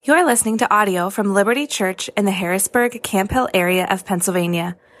You're listening to audio from Liberty Church in the Harrisburg, Camp Hill area of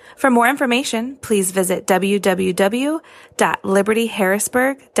Pennsylvania. For more information, please visit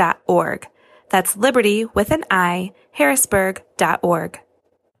www.libertyharrisburg.org. That's Liberty with an I, Harrisburg.org.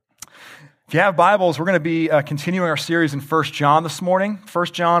 If you have Bibles, we're going to be continuing our series in 1 John this morning. 1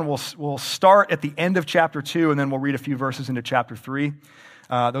 John, we'll start at the end of chapter 2, and then we'll read a few verses into chapter 3.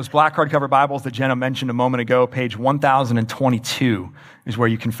 Those black hardcover Bibles that Jenna mentioned a moment ago, page 1022 is where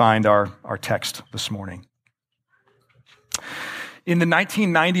you can find our text this morning. In the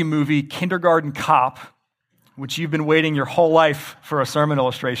 1990 movie Kindergarten Cop, which you've been waiting your whole life for a sermon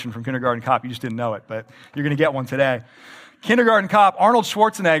illustration from Kindergarten Cop, you just didn't know it, but you're going to get one today. Kindergarten Cop, Arnold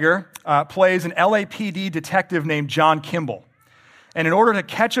Schwarzenegger plays an LAPD detective named John Kimball. And in order to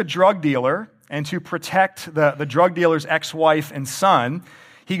catch a drug dealer and to protect the drug dealer's ex-wife and son,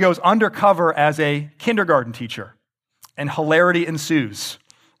 he goes undercover as a kindergarten teacher, and hilarity ensues.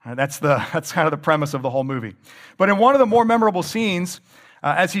 That's kind of the premise of the whole movie. But in one of the more memorable scenes,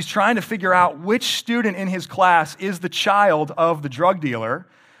 as he's trying to figure out which student in his class is the child of the drug dealer,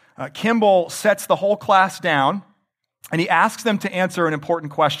 Kimball sets the whole class down, and he asks them to answer an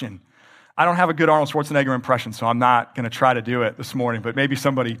important question. I don't have a good Arnold Schwarzenegger impression, so I'm not going to try to do it this morning, but maybe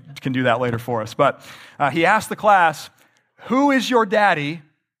somebody can do that later for us. But he asked the class, "Who is your daddy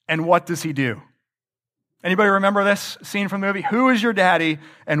and what does he do?" Anybody remember this scene from the movie? Who is your daddy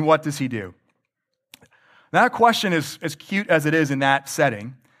and what does he do? That question, is as cute as it is in that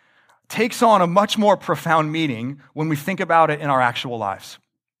setting, takes on a much more profound meaning when we think about it in our actual lives.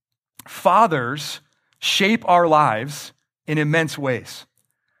 Fathers shape our lives in immense ways.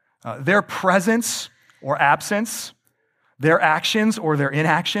 Their presence or absence, their actions or their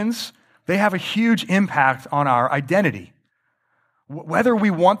inactions, they have a huge impact on our identity. Whether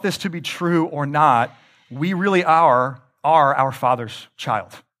we want this to be true or not, we really are our Father's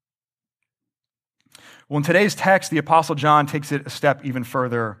child. Well, in today's text, the Apostle John takes it a step even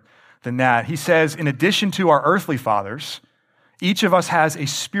further than that. He says, in addition to our earthly fathers, each of us has a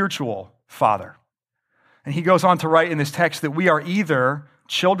spiritual father. And he goes on to write in this text that we are either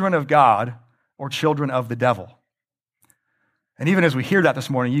children of God or children of the devil. And even as we hear that this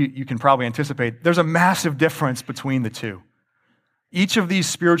morning, you can probably anticipate there's a massive difference between the two. Each of these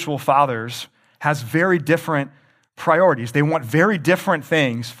spiritual fathers has very different priorities. They want very different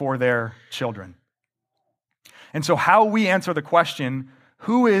things for their children. And so how we answer the question,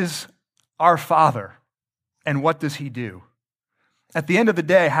 who is our Father and what does he do? At the end of the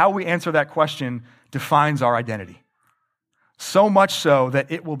day, how we answer that question defines our identity. So much so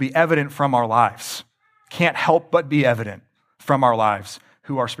that it will be evident from our lives. Can't help but be evident from our lives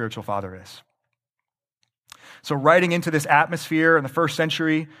who our spiritual father is. So writing into this atmosphere in the first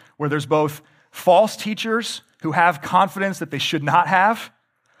century where there's both false teachers who have confidence that they should not have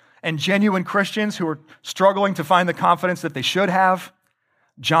and genuine Christians who are struggling to find the confidence that they should have,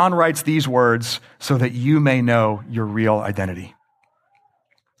 John writes these words so that you may know your real identity.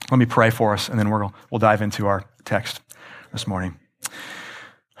 Let me pray for us, and then we'll dive into our text this morning.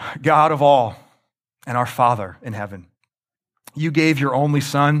 God of all and our Father in heaven, you gave your only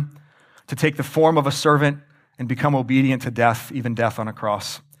Son to take the form of a servant and become obedient to death, even death on a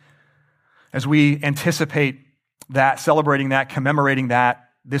cross. As we anticipate that, celebrating that, commemorating that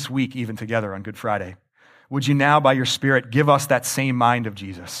this week even together on Good Friday, would you now, by your Spirit, give us that same mind of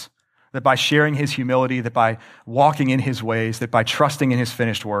Jesus, that by sharing his humility, that by walking in his ways, that by trusting in his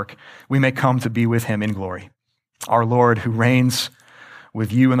finished work, we may come to be with him in glory. Our Lord, who reigns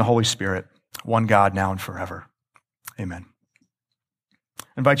with you and the Holy Spirit, one God, now and forever. Amen.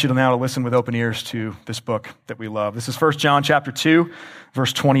 I invite you to now listen with open ears to this book that we love. This is 1 John chapter 2,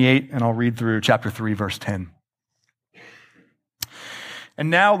 verse 28, and I'll read through chapter 3, verse 10. And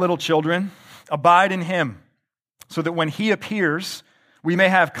now, little children, abide in him, so that when he appears, we may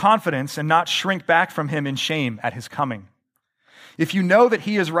have confidence and not shrink back from him in shame at his coming. If you know that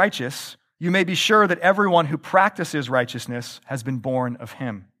he is righteous, you may be sure that everyone who practices righteousness has been born of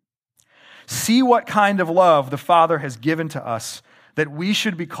him. See what kind of love the Father has given to us, that we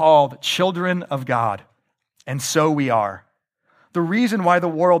should be called children of God, and so we are. The reason why the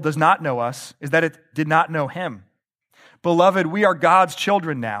world does not know us is that it did not know him. Beloved, we are God's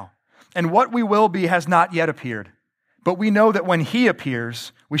children now, and what we will be has not yet appeared. But we know that when he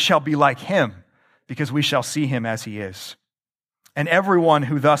appears, we shall be like him, because we shall see him as he is. And everyone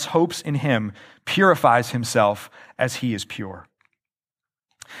who thus hopes in him purifies himself as he is pure.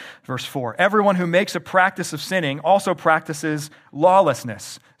 Verse 4, everyone who makes a practice of sinning also practices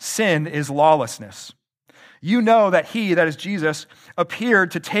lawlessness. Sin is lawlessness. You know that he, that is Jesus,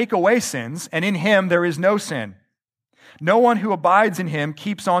 appeared to take away sins, and in him there is no sin. No one who abides in him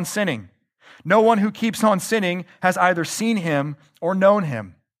keeps on sinning. No one who keeps on sinning has either seen him or known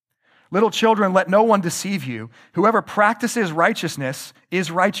him. Little children, let no one deceive you. Whoever practices righteousness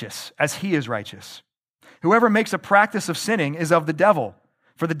is righteous, as he is righteous. Whoever makes a practice of sinning is of the devil,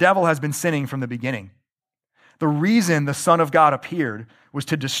 for the devil has been sinning from the beginning. The reason the Son of God appeared was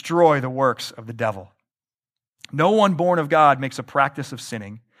to destroy the works of the devil. No one born of God makes a practice of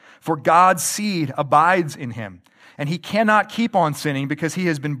sinning, for God's seed abides in him, and he cannot keep on sinning because he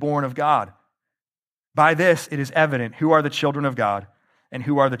has been born of God. By this it is evident who are the children of God and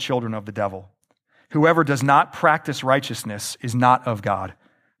who are the children of the devil. Whoever does not practice righteousness is not of God,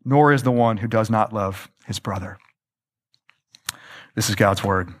 nor is the one who does not love his brother. This is God's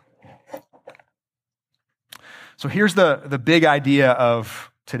word. So here's the big idea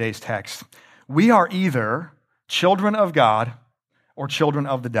of today's text. We are either children of God or children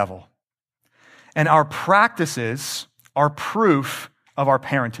of the devil. And our practices are proof of our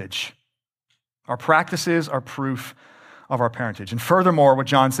parentage. Our practices are proof of our parentage. And furthermore, what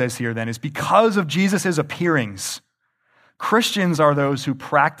John says here then is because of Jesus' appearings, Christians are those who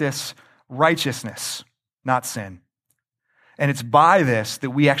practice righteousness, not sin. And it's by this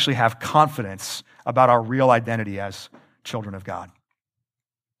that we actually have confidence about our real identity as children of God.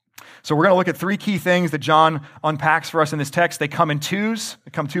 So we're going to look at three key things that John unpacks for us in this text. They come in twos.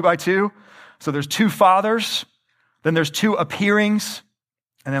 They come two by two. So there's two fathers, then there's two appearings,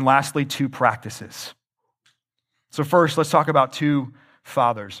 and then lastly, two practices. So first, let's talk about two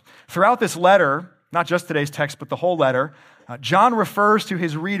fathers. Throughout this letter, not just today's text, but the whole letter, John refers to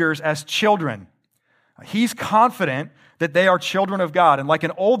his readers as children. He's confident that they are children of God. And like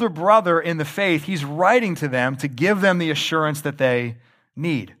an older brother in the faith, he's writing to them to give them the assurance that they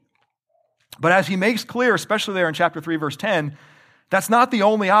need. But as he makes clear, especially there in chapter 3, verse 10, that's not the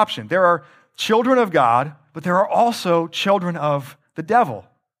only option. There are children of God, but there are also children of the devil.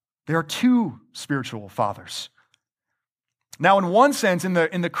 There are two spiritual fathers. Now, in one sense, in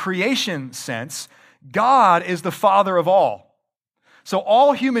the creation sense, God is the father of all. So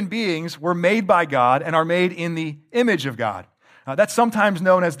all human beings were made by God and are made in the image of God. That's sometimes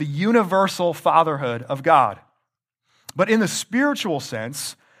known as the universal fatherhood of God. But in the spiritual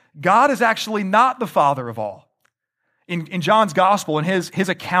sense, God is actually not the father of all. In John's gospel, in his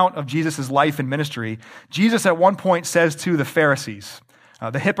account of Jesus' life and ministry, Jesus at one point says to the Pharisees,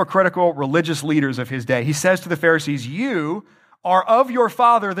 the hypocritical religious leaders of his day, he says to the Pharisees, "You are of your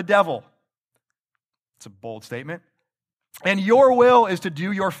father, the devil." It's a bold statement. "And your will is to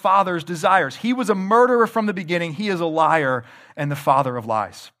do your father's desires. He was a murderer from the beginning. He is a liar and the father of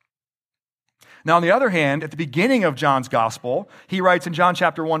lies." Now, on the other hand, at the beginning of John's gospel, he writes in John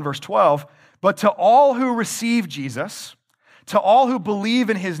chapter 1, verse 12, "But to all who receive Jesus, to all who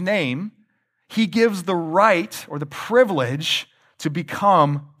believe in his name, he gives the right or the privilege to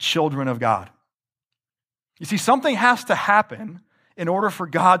become children of God." You see, something has to happen in order for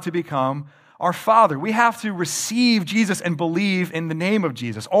God to become our Father. We have to receive Jesus and believe in the name of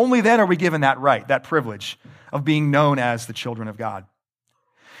Jesus. Only then are we given that right, that privilege of being known as the children of God.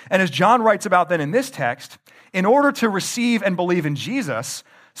 And as John writes about then in this text, in order to receive and believe in Jesus,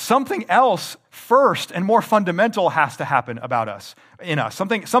 something else first and more fundamental has to happen about us, in us.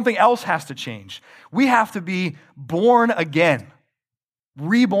 Something else has to change. We have to be born again,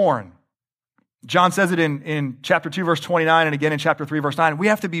 reborn. John says it in chapter 2, verse 29, and again in chapter 3, verse 9. We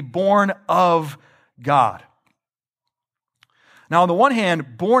have to be born of God. Now, on the one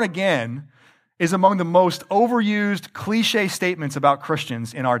hand, born again is among the most overused cliche statements about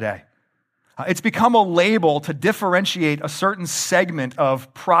Christians in our day. It's become a label to differentiate a certain segment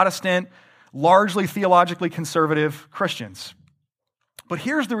of Protestant, largely theologically conservative Christians. But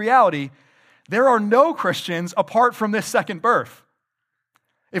here's the reality. There are no Christians apart from this second birth.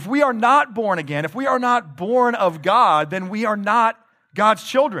 If we are not born again, if we are not born of God, then we are not God's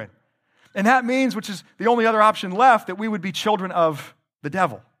children. And that means, which is the only other option left, that we would be children of the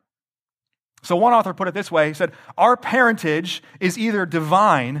devil. So one author put it this way. He said, "Our parentage is either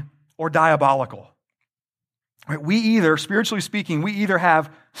divine or diabolical." Right? We either, spiritually speaking, we either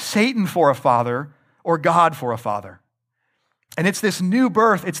have Satan for a father or God for a father. And it's this new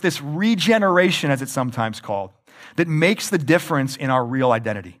birth, it's this regeneration, as it's sometimes called, that makes the difference in our real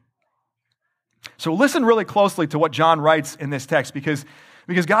identity. So listen really closely to what John writes in this text, because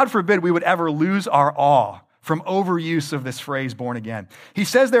God forbid we would ever lose our awe from overuse of this phrase, born again. He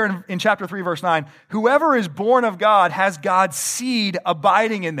says there in chapter 3, verse 9, "Whoever is born of God has God's seed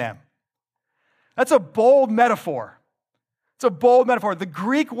abiding in them." That's a bold metaphor. It's a bold metaphor. The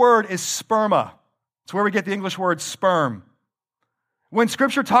Greek word is sperma. It's where we get the English word sperm. When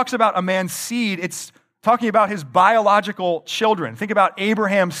Scripture talks about a man's seed, it's talking about his biological children. Think about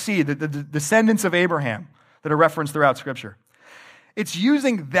Abraham's seed, the descendants of Abraham that are referenced throughout Scripture. It's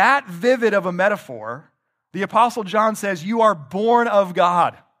using that vivid of a metaphor. The Apostle John says, you are born of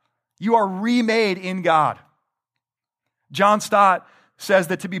God. You are remade in God. John Stott says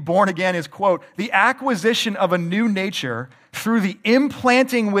that to be born again is, quote, the acquisition of a new nature through the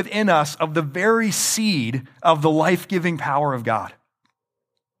implanting within us of the very seed of the life-giving power of God.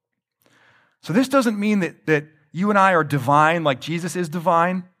 So this doesn't mean that you and I are divine like Jesus is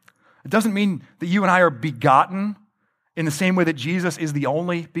divine. It doesn't mean that you and I are begotten in the same way that Jesus is the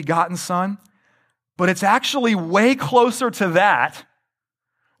only begotten Son. But it's actually way closer to that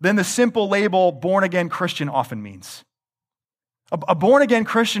than the simple label born-again Christian often means. A born-again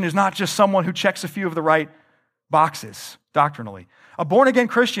Christian is not just someone who checks a few of the right boxes doctrinally. A born-again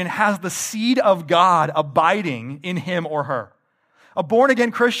Christian has the seed of God abiding in him or her. A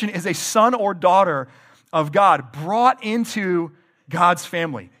born-again Christian is a son or daughter of God brought into God's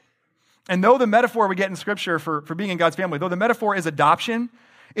family. And though the metaphor we get in Scripture for being in God's family, though the metaphor is adoption,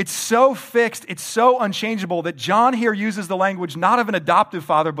 it's so fixed, it's so unchangeable that John here uses the language not of an adoptive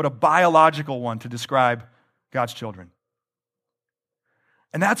father, but a biological one to describe God's children.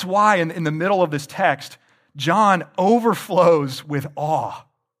 And that's why in the middle of this text, John overflows with awe.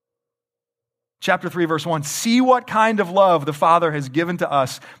 Chapter 3, verse 1, see what kind of love the Father has given to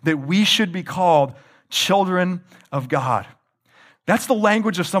us that we should be called children of God. That's the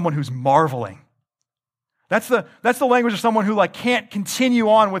language of someone who's marveling. That's the language of someone who can't continue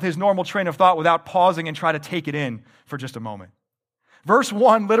on with his normal train of thought without pausing and try to take it in for just a moment. Verse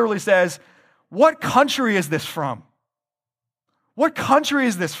 1 literally says, what country is this from? What country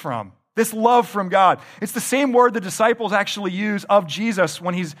is this from? This love from God. It's the same word the disciples actually use of Jesus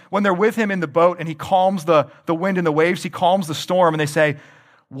when they're with him in the boat and he calms the wind and the waves, he calms the storm, and they say,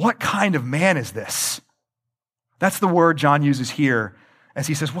 what kind of man is this? That's the word John uses here as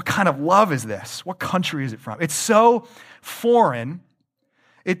he says, what kind of love is this? What country is it from? It's so foreign,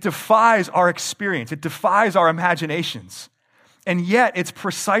 it defies our experience, it defies our imaginations, and yet it's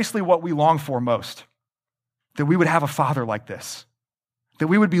precisely what we long for most, that we would have a father like this. That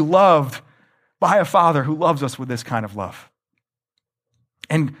we would be loved by a Father who loves us with this kind of love.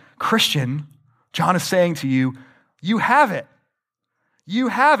 And Christian, John is saying to you, you have it. You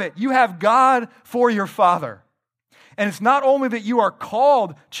have it. You have God for your Father. And it's not only that you are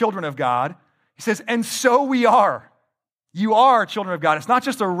called children of God, he says, and so we are. You are children of God. It's not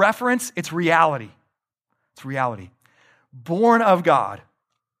just a reference, it's reality. It's reality. Born of God,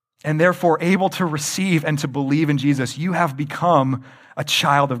 and therefore able to receive and to believe in Jesus, you have become a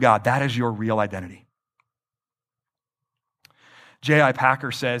child of God. That is your real identity. J.I.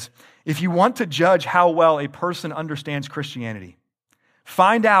 Packer says, if you want to judge how well a person understands Christianity,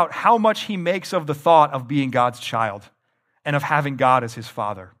 find out how much he makes of the thought of being God's child and of having God as his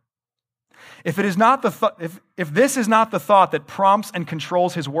Father. If this is not the thought that prompts and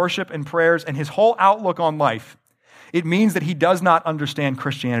controls his worship and prayers and his whole outlook on life, it means that he does not understand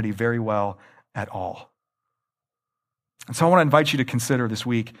Christianity very well at all. And so I want to invite you to consider this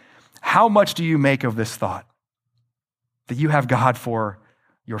week, how much do you make of this thought that you have God for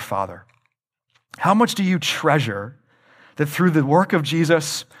your Father? How much do you treasure that through the work of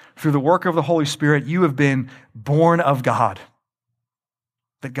Jesus, through the work of the Holy Spirit, you have been born of God,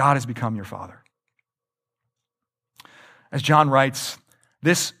 that God has become your Father? As John writes,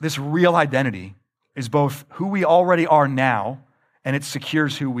 this real identity is both who we already are now, and it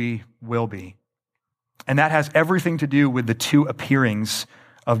secures who we will be. And that has everything to do with the two appearings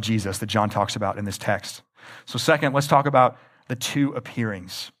of Jesus that John talks about in this text. So second, let's talk about the two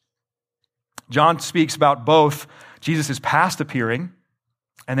appearings. John speaks about both Jesus' past appearing,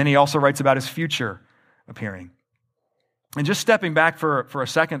 and then he also writes about his future appearing. And just stepping back for a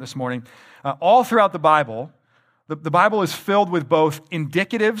second this morning, all throughout the Bible, the Bible is filled with both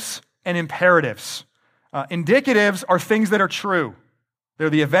indicatives and imperatives. Indicatives are things that are true. They're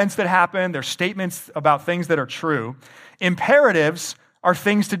the events that happen. They're statements about things that are true. Imperatives are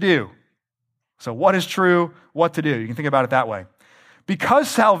things to do. So what is true, what to do? You can think about it that way. Because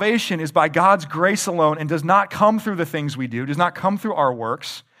salvation is by God's grace alone and does not come through the things we do, does not come through our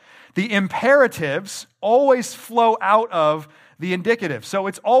works, the imperatives always flow out of the indicative. So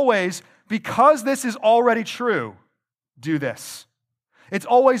it's always, because this is already true, do this. It's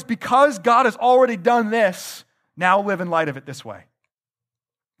always, because God has already done this, now live in light of it this way.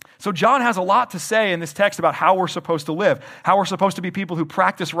 So John has a lot to say in this text about how we're supposed to live, how we're supposed to be people who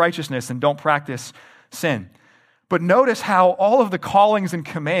practice righteousness and don't practice sin. But notice how all of the callings and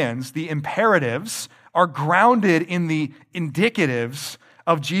commands, the imperatives, are grounded in the indicatives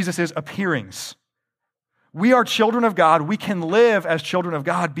of Jesus' appearings. We are children of God. We can live as children of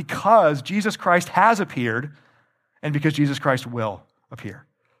God because Jesus Christ has appeared and because Jesus Christ will appear.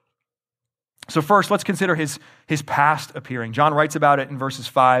 So first, let's consider his past appearing. John writes about it in verses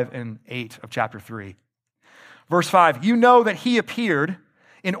 5 and 8 of chapter 3. Verse 5, you know that he appeared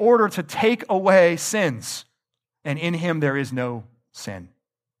in order to take away sins, and in him there is no sin.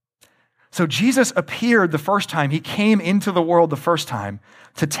 So Jesus appeared the first time. He came into the world the first time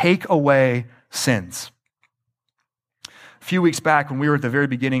to take away sins. A few weeks back when we were at the very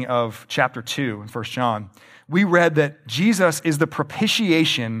beginning of chapter 2 in 1 John, we read that Jesus is the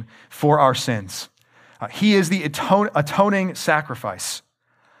propitiation for our sins. He is the atoning sacrifice.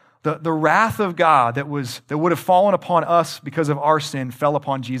 The wrath of God that would have fallen upon us because of our sin fell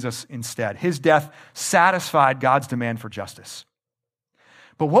upon Jesus instead. His death satisfied God's demand for justice.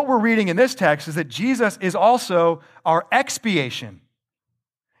 But what we're reading in this text is that Jesus is also our expiation.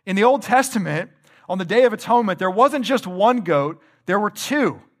 In the Old Testament, on the Day of Atonement, there wasn't just one goat, there were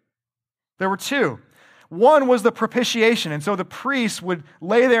two. There were two. One was the propitiation, and so the priests would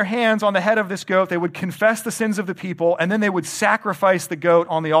lay their hands on the head of this goat, they would confess the sins of the people, and then they would sacrifice the goat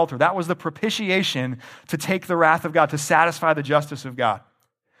on the altar. That was the propitiation to take the wrath of God, to satisfy the justice of God.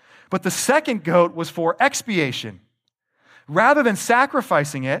 But the second goat was for expiation. Rather than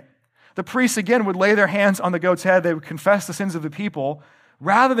sacrificing it, the priests again would lay their hands on the goat's head, they would confess the sins of the people.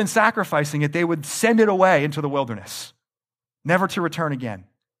 Rather than sacrificing it, they would send it away into the wilderness, never to return again.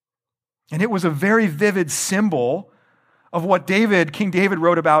 And it was a very vivid symbol of what King David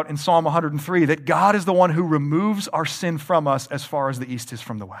wrote about in Psalm 103, that God is the one who removes our sin from us as far as the east is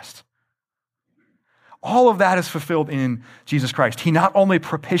from the west. All of that is fulfilled in Jesus Christ. He not only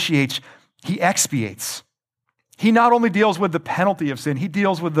propitiates, he expiates. He not only deals with the penalty of sin, he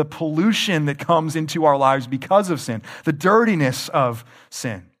deals with the pollution that comes into our lives because of sin, the dirtiness of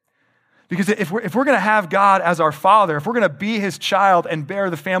sin. Because if we're going to have God as our Father, if we're going to be his child and bear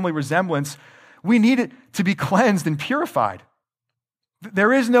the family resemblance, we need it to be cleansed and purified.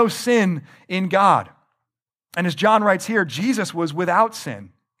 There is no sin in God. And as John writes here, Jesus was without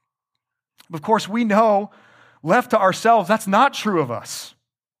sin. Of course, we know, left to ourselves, that's not true of us.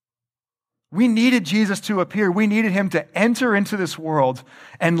 We needed Jesus to appear. We needed him to enter into this world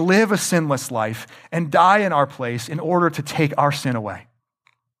and live a sinless life and die in our place in order to take our sin away.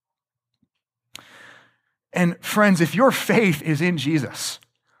 And friends, if your faith is in Jesus,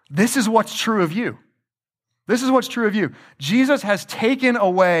 this is what's true of you. This is what's true of you. Jesus has taken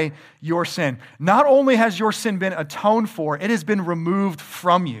away your sin. Not only has your sin been atoned for, it has been removed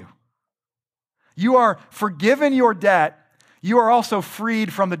from you. You are forgiven your debt. You are also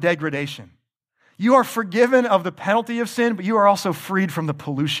freed from the degradation. You are forgiven of the penalty of sin, but you are also freed from the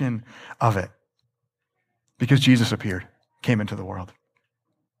pollution of it. Because Jesus appeared, came into the world.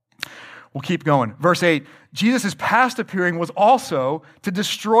 We'll keep going. Verse 8, Jesus' past appearing was also to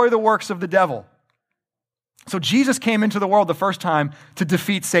destroy the works of the devil. So Jesus came into the world the first time to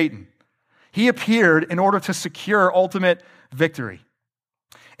defeat Satan. He appeared in order to secure ultimate victory.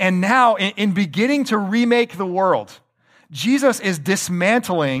 And now, in beginning to remake the world, Jesus is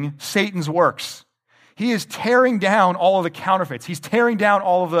dismantling Satan's works. He is tearing down all of the counterfeits. He's tearing down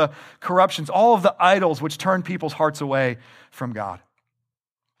all of the corruptions, all of the idols which turn people's hearts away from God.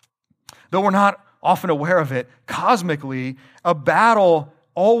 Though we're not often aware of it, cosmically, a battle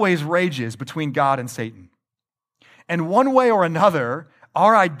always rages between God and Satan. And one way or another,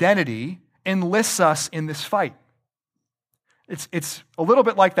 our identity enlists us in this fight. It's a little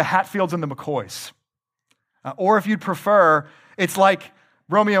bit like the Hatfields and the McCoys. Or if you'd prefer, it's like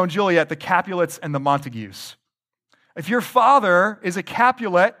Romeo and Juliet, the Capulets and the Montagues. If your father is a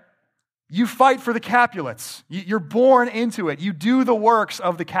Capulet, you fight for the Capulets. You're born into it. You do the works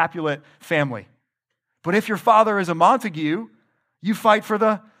of the Capulet family. But if your father is a Montague, you fight for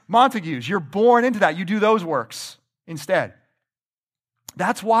the Montagues. You're born into that. You do those works instead.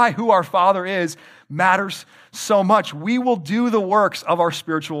 That's why who our father is matters so much. We will do the works of our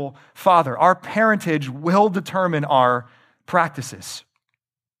spiritual father. Our parentage will determine our practices.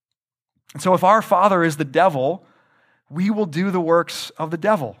 And so if our father is the devil, we will do the works of the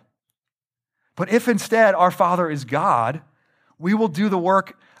devil. But if instead our father is God, we will do the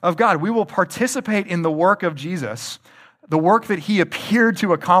work of God. We will participate in the work of Jesus, the work that he appeared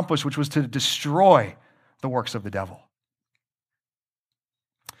to accomplish, which was to destroy the works of the devil.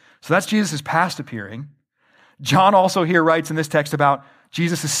 So that's Jesus' past appearing. John also here writes in this text about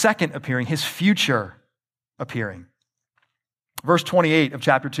Jesus' second appearing, his future appearing. Verse 28 of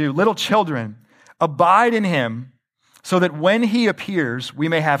chapter 2, little children, abide in him so that when he appears, we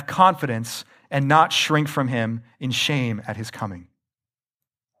may have confidence and not shrink from him in shame at his coming.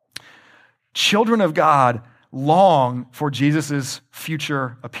 Children of God long for Jesus'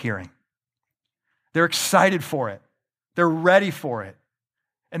 future appearing. They're excited for it. They're ready for it.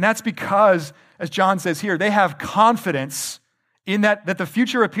 And that's because, as John says here, they have confidence in that the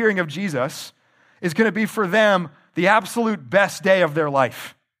future appearing of Jesus is going to be for them the absolute best day of their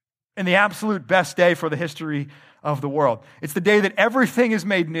life and the absolute best day for the history of the world. It's the day that everything is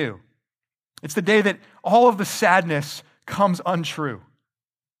made new. It's the day that all of the sadness comes untrue.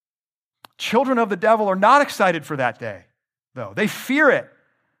 Children of the devil are not excited for that day, though. They fear it.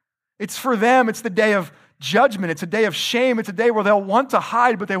 It's for them, it's the day of judgment. It's a day of shame. It's a day where they'll want to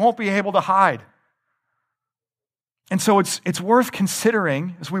hide, but they won't be able to hide. And so it's worth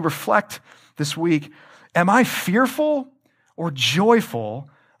considering as we reflect this week, am I fearful or joyful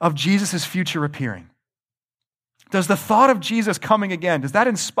of Jesus' future appearing? Does the thought of Jesus coming again, does that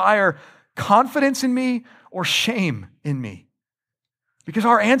inspire confidence in me or shame in me? Because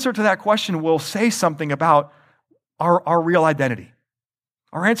our answer to that question will say something about our real identity.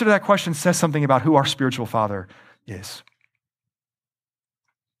 Our answer to that question says something about who our spiritual father is.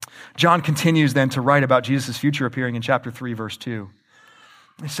 John continues then to write about Jesus' future appearing in chapter 3, verse 2.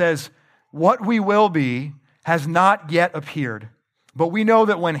 He says, "What we will be has not yet appeared, but we know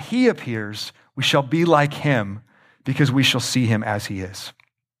that when he appears, we shall be like him because we shall see him as he is."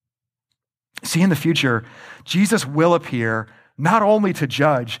 See, in the future, Jesus will appear not only to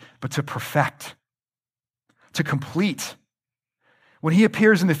judge, but to perfect, to complete. When he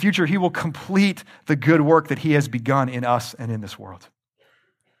appears in the future, he will complete the good work that he has begun in us and in this world.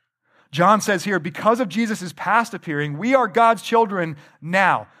 John says here, because of Jesus' past appearing, we are God's children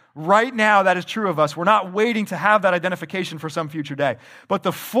now. Right now, that is true of us. We're not waiting to have that identification for some future day. But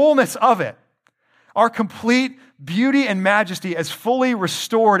the fullness of it, our complete beauty and majesty as fully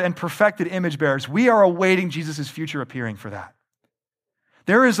restored and perfected image bearers, we are awaiting Jesus' future appearing for that.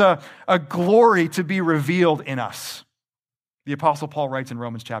 There is a glory to be revealed in us. The Apostle Paul writes in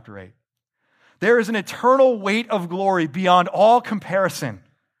Romans chapter 8. There is an eternal weight of glory beyond all comparison,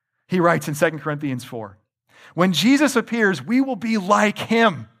 he writes in 2 Corinthians 4. When Jesus appears, we will be like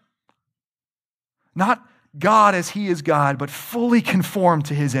him. Not God as he is God, but fully conformed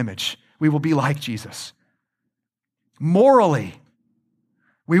to his image. We will be like Jesus. Morally,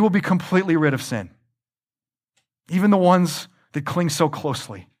 we will be completely rid of sin. Even the ones that cling so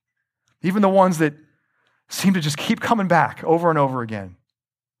closely. Even the ones that seem to just keep coming back over and over again.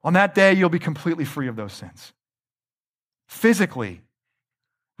 On that day, you'll be completely free of those sins. Physically,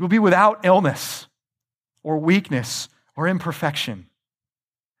 you'll be without illness or weakness or imperfection.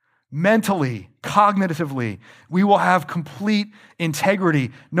 Mentally, cognitively, we will have complete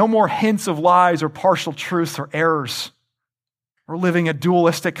integrity. No more hints of lies or partial truths or errors. We're living a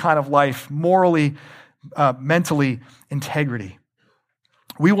dualistic kind of life, morally, mentally, integrity.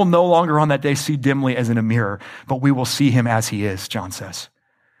 We will no longer on that day see dimly as in a mirror, but we will see him as he is, John says.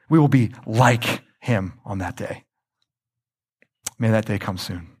 We will be like him on that day. May that day come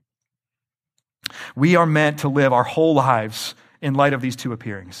soon. We are meant to live our whole lives in light of these two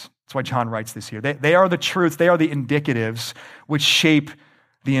appearings. That's why John writes this here. They are the truths, they are the indicatives which shape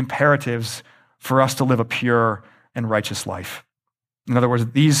the imperatives for us to live a pure and righteous life. In other words,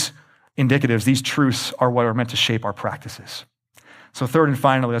 these indicatives, these truths are what are meant to shape our practices. So third and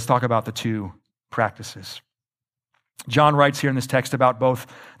finally, let's talk about the two practices. John writes here in this text about both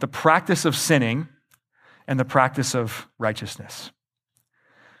the practice of sinning and the practice of righteousness.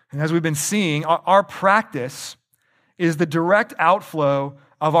 And as we've been seeing, our practice is the direct outflow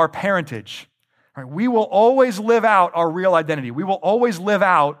of our parentage. Right? We will always live out our real identity. We will always live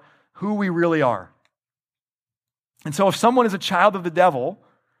out who we really are. And so if someone is a child of the devil,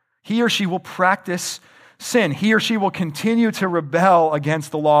 he or she will practice sin. He or she will continue to rebel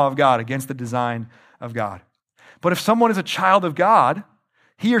against the law of God, against the design of God. But if someone is a child of God,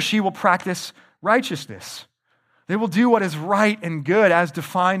 he or she will practice righteousness. They will do what is right and good as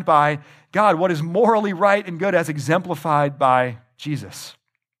defined by God, what is morally right and good as exemplified by Jesus.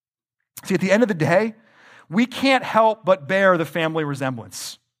 See, at the end of the day, we can't help but bear the family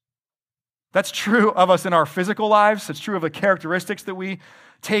resemblance. That's true of us in our physical lives. It's true of the characteristics that we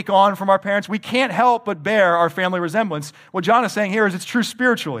take on from our parents. We can't help but bear our family resemblance. What John is saying here is it's true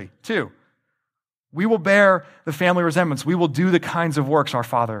spiritually, too. We will bear the family resemblance. We will do the kinds of works our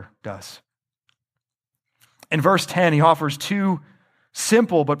Father does. In verse 10, he offers two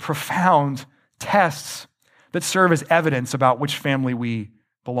simple but profound tests that serve as evidence about which family we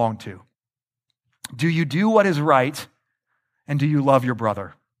belong to. Do you do what is right, and do you love your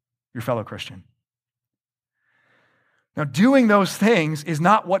brother, your fellow Christian? Now, doing those things is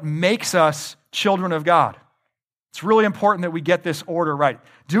not what makes us children of God. It's really important that we get this order right.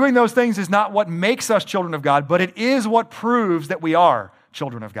 Doing those things is not what makes us children of God, but it is what proves that we are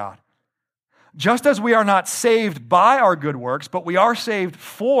children of God. Just as we are not saved by our good works, but we are saved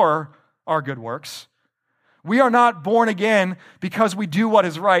for our good works, we are not born again because we do what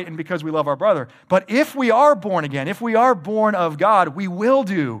is right and because we love our brother. But if we are born again, if we are born of God, we will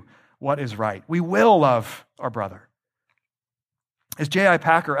do what is right. We will love our brother. As J.I.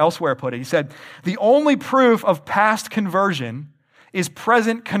 Packer elsewhere put it, he said, the only proof of past conversion is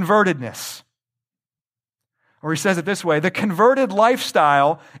present convertedness. Or he says it this way, the converted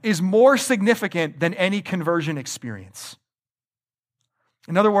lifestyle is more significant than any conversion experience.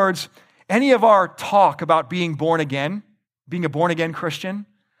 In other words, any of our talk about being born again, being a born-again Christian,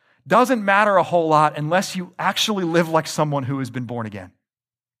 doesn't matter a whole lot unless you actually live like someone who has been born again.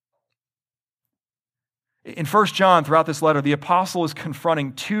 In 1 John, throughout this letter, the apostle is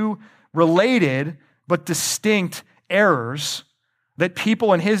confronting two related but distinct errors that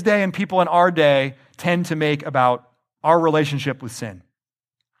people in his day and people in our day tend to make about our relationship with sin.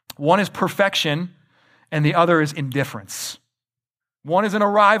 One is perfection, and the other is indifference. One is an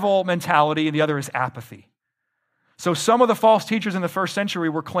arrival mentality, and the other is apathy. So some of the false teachers in the first century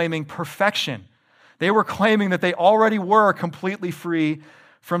were claiming perfection. They were claiming that they already were completely free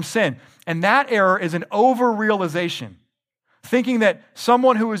from sin. And that error is an over-realization, thinking that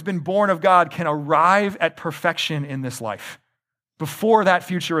someone who has been born of God can arrive at perfection in this life before that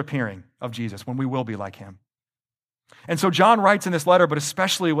future appearing of Jesus, when we will be like him. And so John writes in this letter, but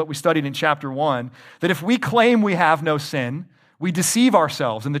especially what we studied in chapter 1, that if we claim we have no sin, we deceive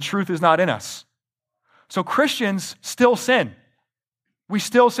ourselves and the truth is not in us. So Christians still sin. We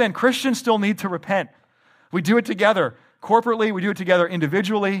still sin. Christians still need to repent. We do it together. Corporately, we do it together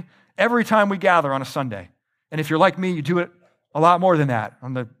individually every time we gather on a Sunday. And if you're like me, you do it a lot more than that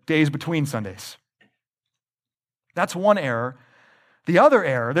on the days between Sundays. That's one error. The other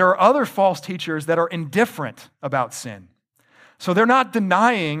error, there are other false teachers that are indifferent about sin. So they're not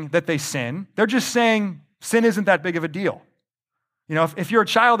denying that they sin. They're just saying sin isn't that big of a deal. You know, if you're a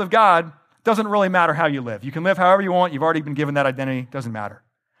child of God, it doesn't really matter how you live. You can live however you want. You've already been given that identity. It doesn't matter.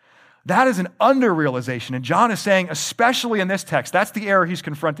 That is an under-realization. And John is saying, especially in this text, that's the error he's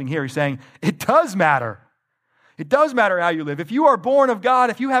confronting here. He's saying, it does matter. It does matter how you live. If you are born of God,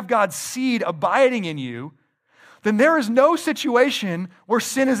 if you have God's seed abiding in you, then there is no situation where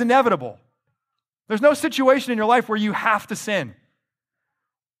sin is inevitable. There's no situation in your life where you have to sin.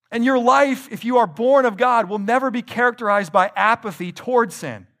 And your life, if you are born of God, will never be characterized by apathy towards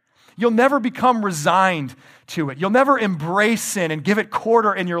sin. You'll never become resigned to it. You'll never embrace sin and give it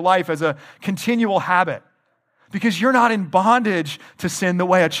quarter in your life as a continual habit because you're not in bondage to sin the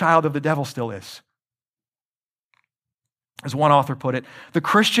way a child of the devil still is. As one author put it, the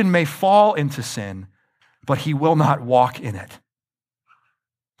Christian may fall into sin, but he will not walk in it.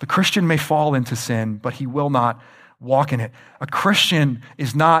 The Christian may fall into sin, but he will not walk in it. A Christian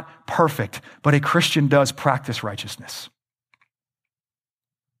is not perfect, but a Christian does practice righteousness.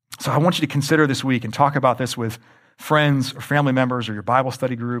 So I want you to consider this week and talk about this with friends or family members or your Bible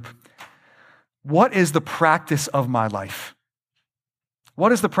study group. What is the practice of my life?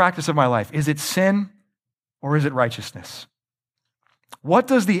 What is the practice of my life? Is it sin or is it righteousness? What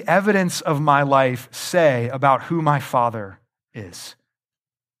does the evidence of my life say about who my Father is?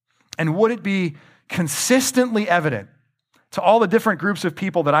 And would it be consistently evident to all the different groups of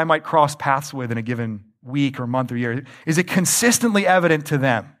people that I might cross paths with in a given week or month or year? Is it consistently evident to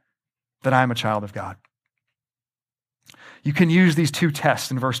them that I am a child of God? You can use these two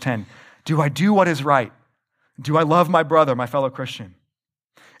tests in verse 10. Do I do what is right? Do I love my brother, my fellow Christian?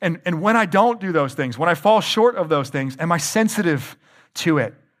 And when I don't do those things, when I fall short of those things, am I sensitive to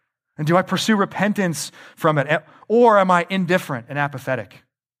it? And do I pursue repentance from it? Or am I indifferent and apathetic?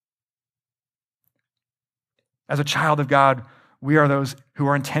 As a child of God, we are those who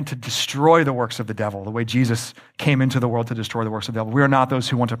are intent to destroy the works of the devil, the way Jesus came into the world to destroy the works of the devil. We are not those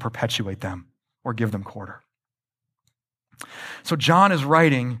who want to perpetuate them or give them quarter. So John is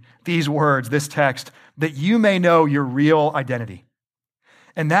writing these words, this text, that you may know your real identity.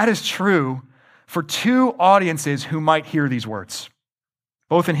 And that is true for two audiences who might hear these words,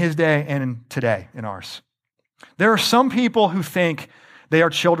 both in his day and in today, in ours. There are some people who think they are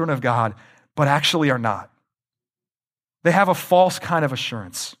children of God, but actually are not. They have a false kind of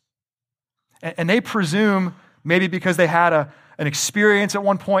assurance. And they presume, maybe because they had an experience at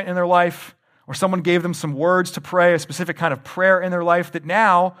one point in their life, or someone gave them some words to pray, a specific kind of prayer in their life, that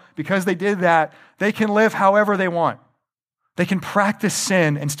now, because they did that, they can live however they want. They can practice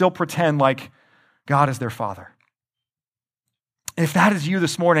sin and still pretend like God is their Father. If that is you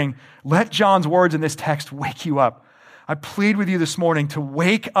this morning, let John's words in this text wake you up. I plead with you this morning to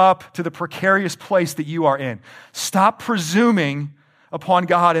wake up to the precarious place that you are in. Stop presuming upon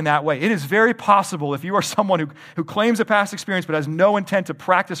God in that way. It is very possible, if you are someone who claims a past experience but has no intent to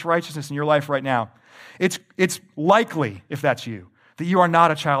practice righteousness in your life right now, it's likely, if that's you, that you are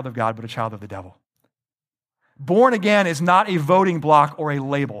not a child of God but a child of the devil. Born again is not a voting block or a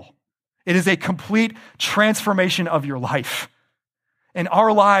label. It is a complete transformation of your life. And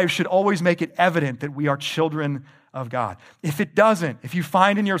our lives should always make it evident that we are children of God. If it doesn't, if you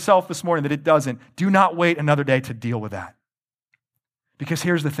find in yourself this morning that it doesn't, do not wait another day to deal with that. Because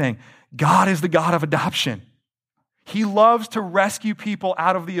here's the thing, God is the God of adoption. He loves to rescue people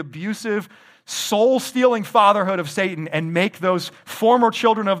out of the abusive, soul-stealing fatherhood of Satan and make those former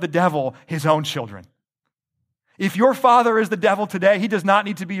children of the devil his own children. If your father is the devil today, he does not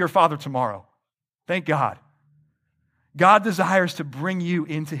need to be your father tomorrow. Thank God. God desires to bring you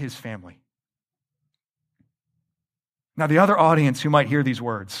into his family. Now, the other audience who might hear these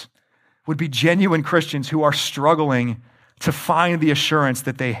words would be genuine Christians who are struggling to find the assurance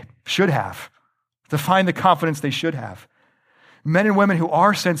that they should have, to find the confidence they should have. Men and women who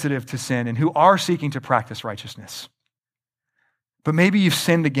are sensitive to sin and who are seeking to practice righteousness. But maybe you've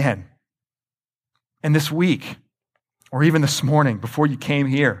sinned again. And this week, or even this morning before you came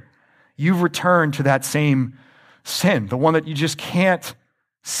here, you've returned to that same sin, the one that you just can't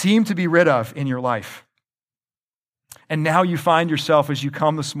seem to be rid of in your life. And now you find yourself as you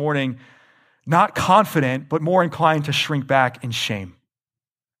come this morning, not confident, but more inclined to shrink back in shame.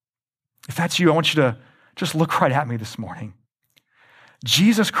 If that's you, I want you to just look right at me this morning.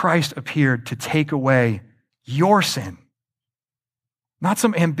 Jesus Christ appeared to take away your sin, not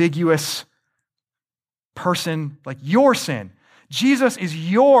some ambiguous person, like your sin. Jesus is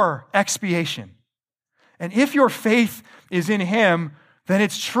your expiation. And if your faith is in him, then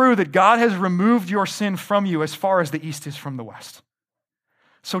it's true that God has removed your sin from you as far as the east is from the west.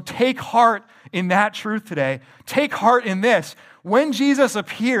 So take heart in that truth today. Take heart in this. When Jesus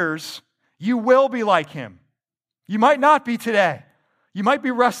appears, you will be like him. You might not be today. You might be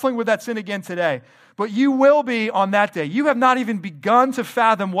wrestling with that sin again today, but you will be on that day. You have not even begun to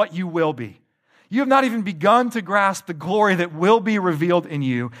fathom what you will be. You have not even begun to grasp the glory that will be revealed in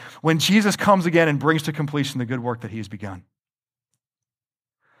you when Jesus comes again and brings to completion the good work that he has begun.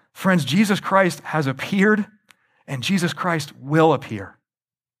 Friends, Jesus Christ has appeared and Jesus Christ will appear.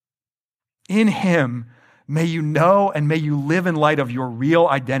 In him, may you know and may you live in light of your real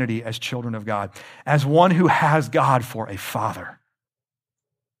identity as children of God, as one who has God for a father.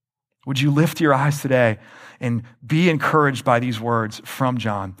 Would you lift your eyes today and be encouraged by these words from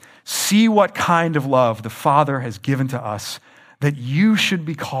John? See what kind of love the Father has given to us, that you should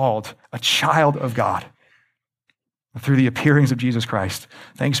be called a child of God. Through the appearings of Jesus Christ,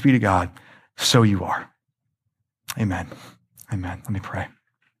 thanks be to God, so you are. Amen. Amen. Let me pray.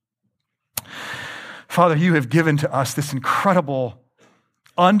 Father, you have given to us this incredible,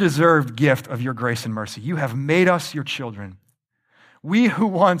 undeserved gift of your grace and mercy. You have made us your children. We who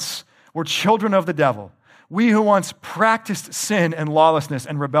once were children of the devil, we who once practiced sin and lawlessness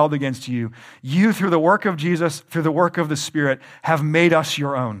and rebelled against you, you, through the work of Jesus, through the work of the Spirit, have made us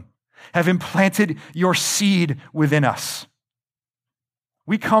your own, have implanted your seed within us.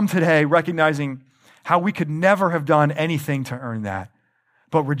 We come today recognizing how we could never have done anything to earn that,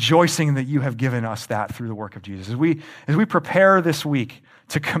 but rejoicing that you have given us that through the work of Jesus. As we prepare this week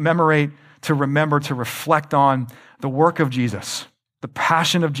to commemorate, to remember, to reflect on the work of Jesus, the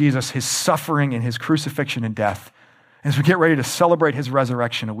passion of Jesus, his suffering and his crucifixion and death, as we get ready to celebrate his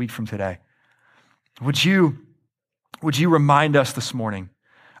resurrection a week from today, would you remind us this morning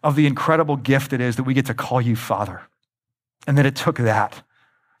of the incredible gift it is that we get to call you Father, and that it took that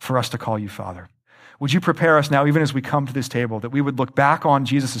for us to call you Father. Would you prepare us now, even as we come to this table, that we would look back on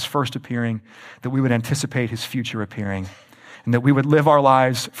Jesus' first appearing, that we would anticipate his future appearing, and that we would live our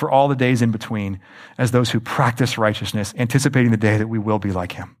lives for all the days in between as those who practice righteousness, anticipating the day that we will be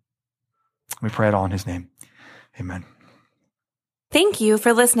like him. We pray it all in his name. Amen. Thank you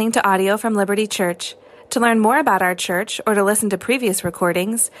for listening to audio from Liberty Church. To learn more about our church or to listen to previous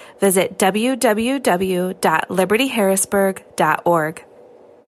recordings, visit www.libertyharrisburg.org.